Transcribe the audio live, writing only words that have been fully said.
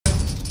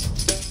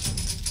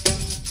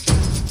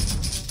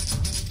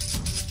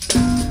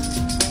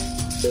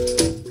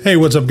Hey,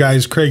 what's up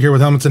guys? Craig here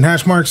with Helmets and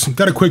Hash Marks.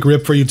 Got a quick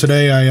rip for you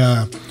today.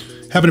 I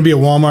happened to be at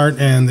Walmart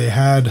and they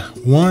had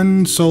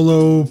one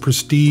solo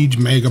prestige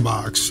mega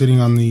box sitting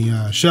on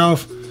the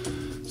shelf.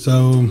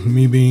 So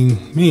me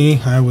being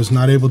me, I was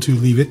not able to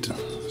leave it.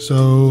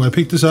 So I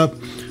picked this up.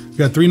 We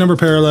got 3 number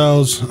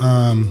parallels. We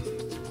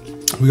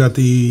got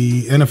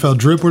the NFL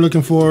drip we're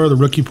looking for, the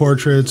rookie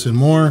portraits, and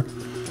more.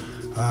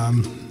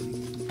 Kind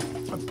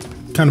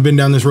of been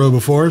down this road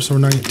before, so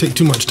we're not going to take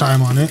too much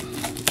time on it.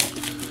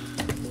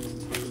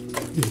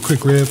 Give a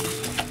quick rip.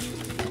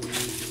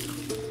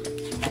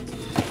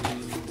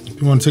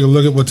 If you want to take a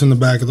look at what's in the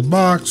back of the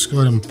box, go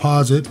ahead and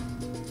pause it.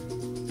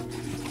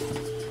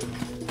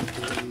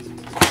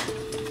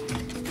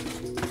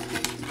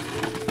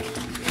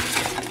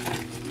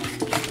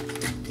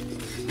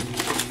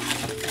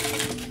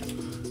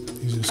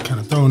 These are just kind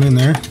of thrown in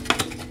there.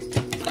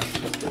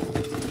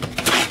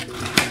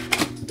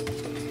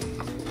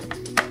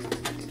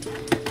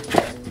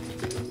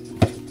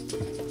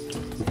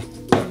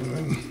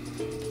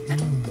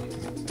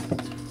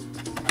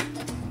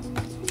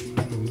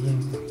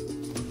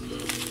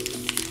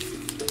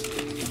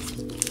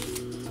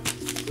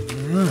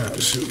 Alright,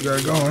 let's see what we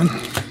got going.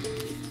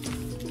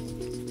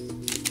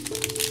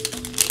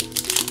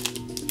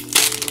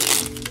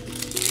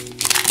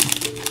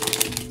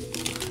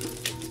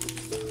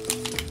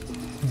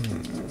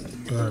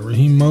 Got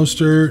Raheem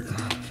Mostert,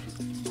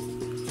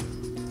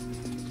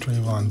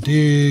 Trayvon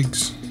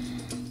Diggs,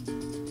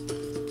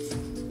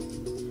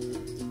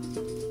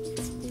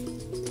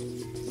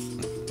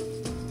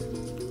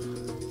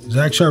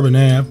 Zach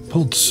Charbonnet. I've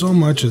pulled so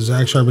much of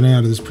Zach Charbonnet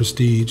out of this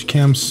prestige.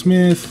 Cam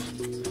Smith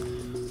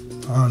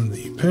on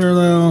the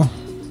parallel,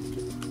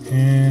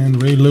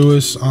 and Ray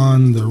Lewis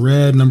on the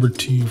red, number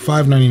 2,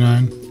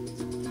 $5.99.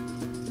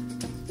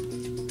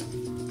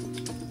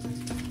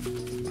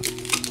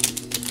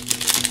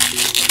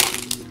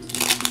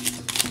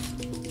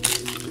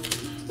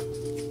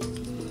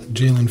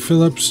 Jalen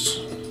Phillips,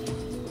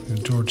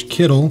 and George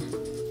Kittle,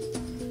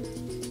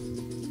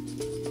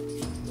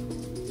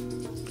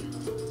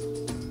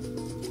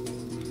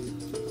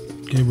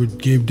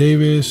 Gabe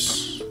Davis.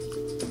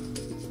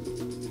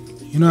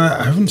 You know,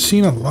 I haven't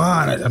seen a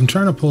lot. I'm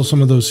trying to pull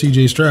some of those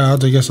CJ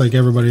Strouds, I guess, like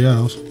everybody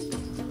else.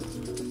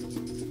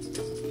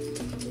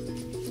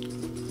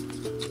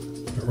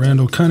 Got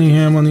Randall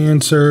Cunningham on the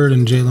insert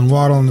and Jalen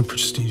Waddle on the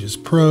prestigious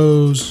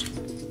pros.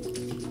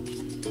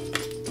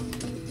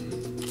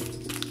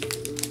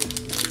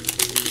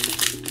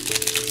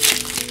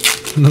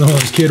 Another one of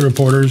those kid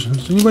reporters.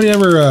 Does anybody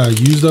ever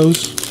use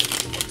those?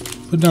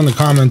 Put down in the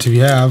comments if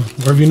you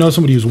have, or if you know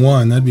somebody who's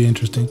won. That'd be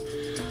interesting.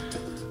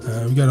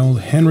 We got old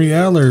Henry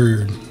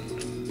Allard.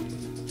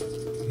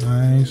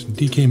 Nice.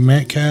 DK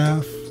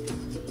Metcalf.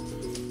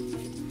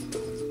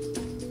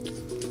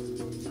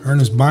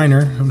 Ernest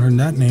Biner. Haven't heard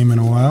that name in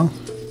a while.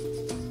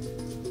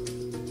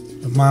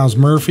 Got Miles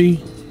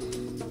Murphy.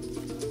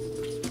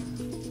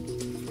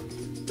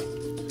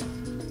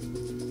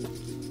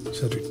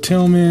 Cedric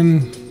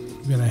Tillman.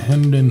 We got a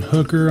Hendon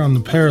Hooker on the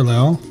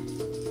parallel.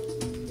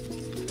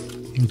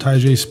 And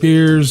Tyjae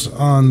Spears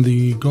on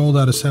the gold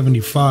out of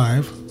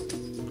 75.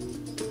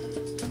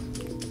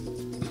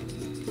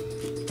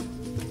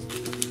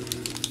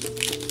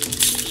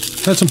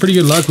 Had some pretty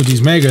good luck with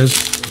these megas.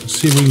 Let's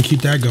see if we can keep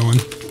that going.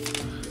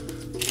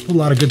 A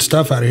lot of good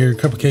stuff out of here. A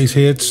couple case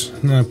hits.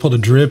 And then I pulled a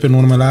drip in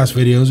one of my last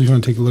videos. If you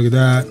want to take a look at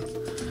that.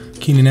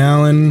 Keenan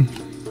Allen.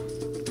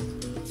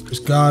 Chris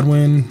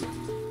Godwin.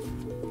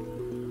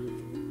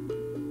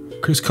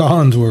 Chris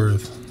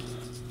Collinsworth.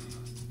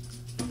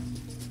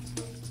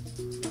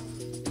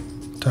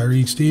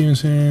 Tyreek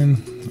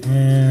Stevenson.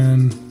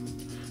 And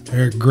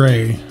Eric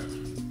Gray.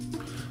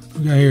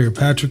 We got here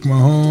Patrick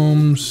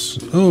Mahomes.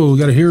 Oh, we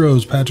got a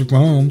Heroes Patrick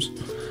Mahomes.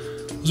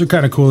 Those are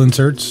kind of cool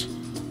inserts.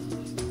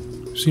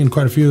 I've seen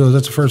quite a few of those.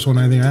 That's the first one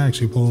I think I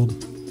actually pulled.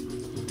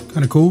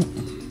 Kind of cool.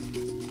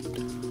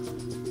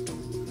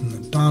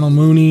 Donald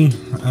Mooney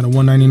out of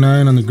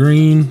 199 on the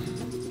green.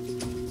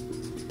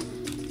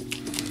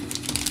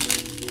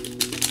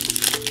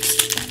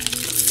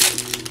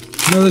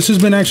 You know, this has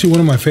been actually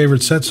one of my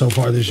favorite sets so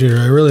far this year.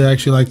 I really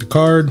actually like the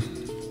card.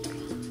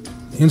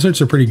 The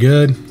inserts are pretty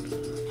good.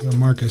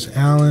 Marcus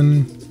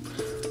Allen,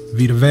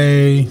 Vita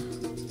Vea,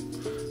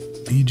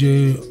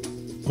 BJ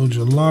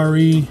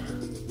Ojolari,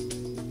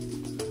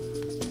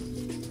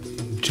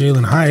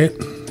 Jalen Hyatt.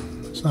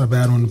 It's not a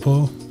bad one to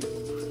pull.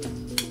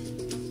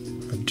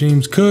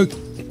 James Cook.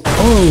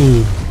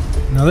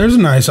 Oh, now there's a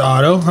nice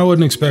auto. I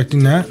wasn't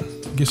expecting that.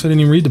 Guess I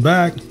didn't even read the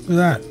back. Look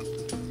at that.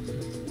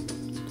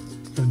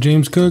 Got a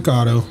James Cook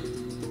auto.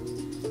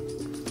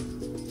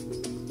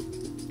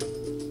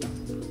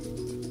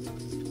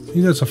 I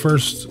think that's the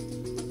first.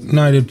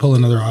 No, I did pull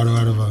another auto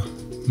out of a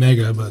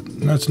mega, but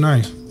that's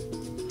nice.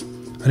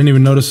 I didn't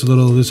even notice a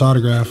little of this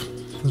autograph.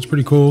 That's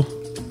pretty cool.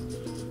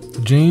 The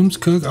James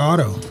Cook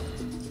auto.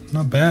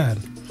 Not bad.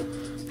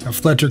 Got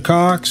Fletcher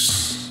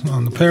Cox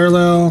on the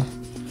parallel.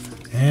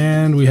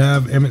 And we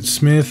have Emmitt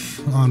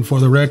Smith on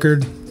For the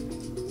Record.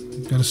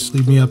 Gotta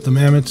sleeve me up them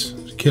Emmets.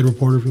 Kid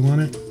reporter if you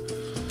want it.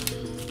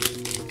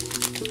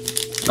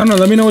 I don't know,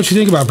 let me know what you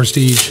think about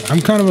Prestige.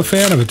 I'm kind of a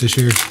fan of it this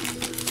year.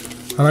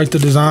 I like the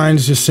design,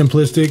 it's just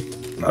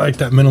simplistic. I like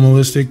that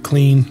minimalistic,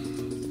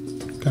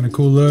 clean, kind of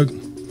cool look.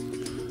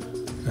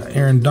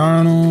 Aaron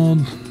Donald,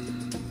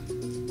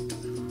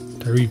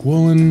 Tariq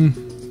Woolen,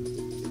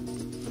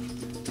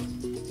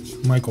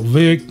 Michael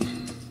Vick,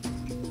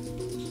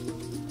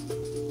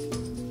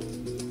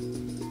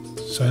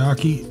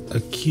 Sayaki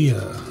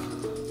Akia,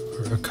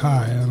 or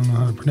Akai, I don't know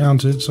how to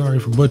pronounce it, sorry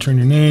for butchering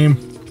your name.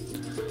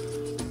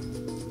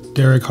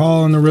 Derek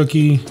Hall on the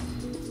rookie,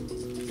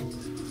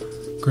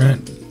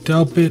 Grant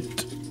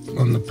Delpit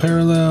on the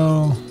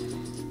parallel,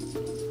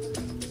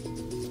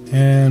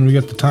 and we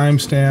got the time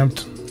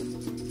stamped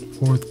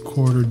fourth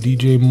quarter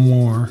DJ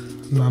Moore.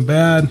 Not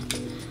bad.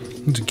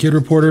 It's a kid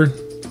reporter.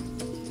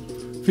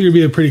 Figured it'd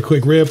be a pretty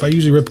quick rip. I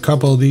usually rip a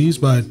couple of these,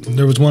 but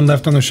there was one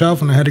left on the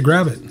shelf and I had to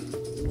grab it.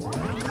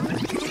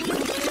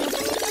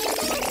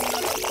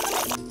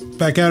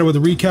 Back at it with a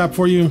recap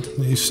for you.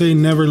 They say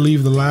never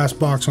leave the last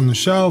box on the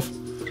shelf,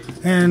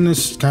 and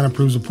this kind of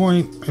proves the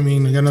point. I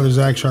mean, I got another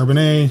Zach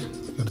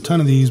Charbonnet. Got a ton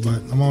of these,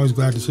 but I'm always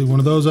glad to see one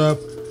of those up.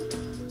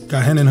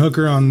 Got Hendon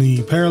Hooker on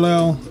the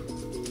parallel.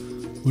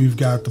 We've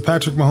got the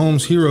Patrick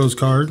Mahomes Heroes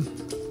card,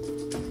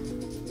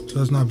 so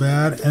that's not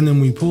bad. And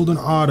then we pulled an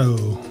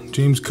auto.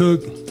 James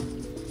Cook,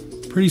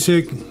 pretty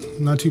sick,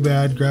 not too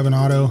bad. Grab an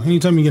auto.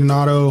 Anytime you get an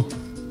auto,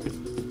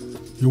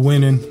 you're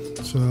winning.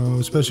 So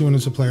especially when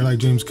it's a player like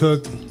James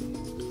Cook.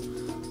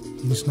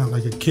 It's not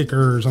like a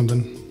kicker or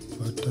something,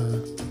 but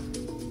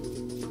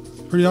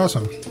pretty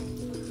awesome.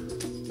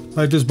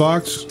 Like this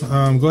box. Go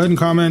ahead and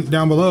comment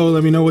down below.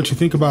 Let me know what you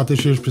think about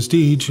this year's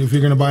Prestige. If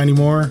you're gonna buy any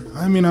more,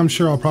 I mean, I'm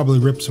sure I'll probably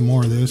rip some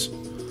more of this.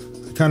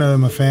 I kind of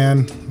am a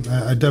fan.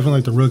 I definitely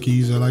like the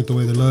rookies. I like the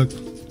way they look.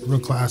 Real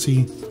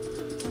classy.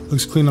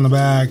 Looks clean on the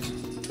back.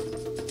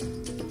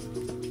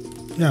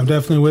 Yeah, I'm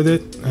definitely with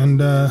it,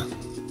 and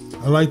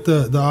I like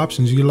the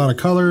options. You get a lot of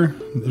color.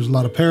 There's a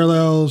lot of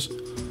parallels.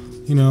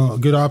 You know,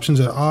 good options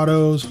at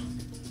autos.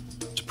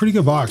 It's a pretty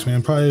good box,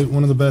 man. Probably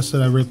one of the best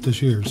that I ripped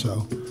this year.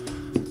 So,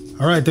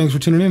 all right, thanks for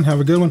tuning in. Have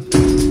a good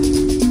one.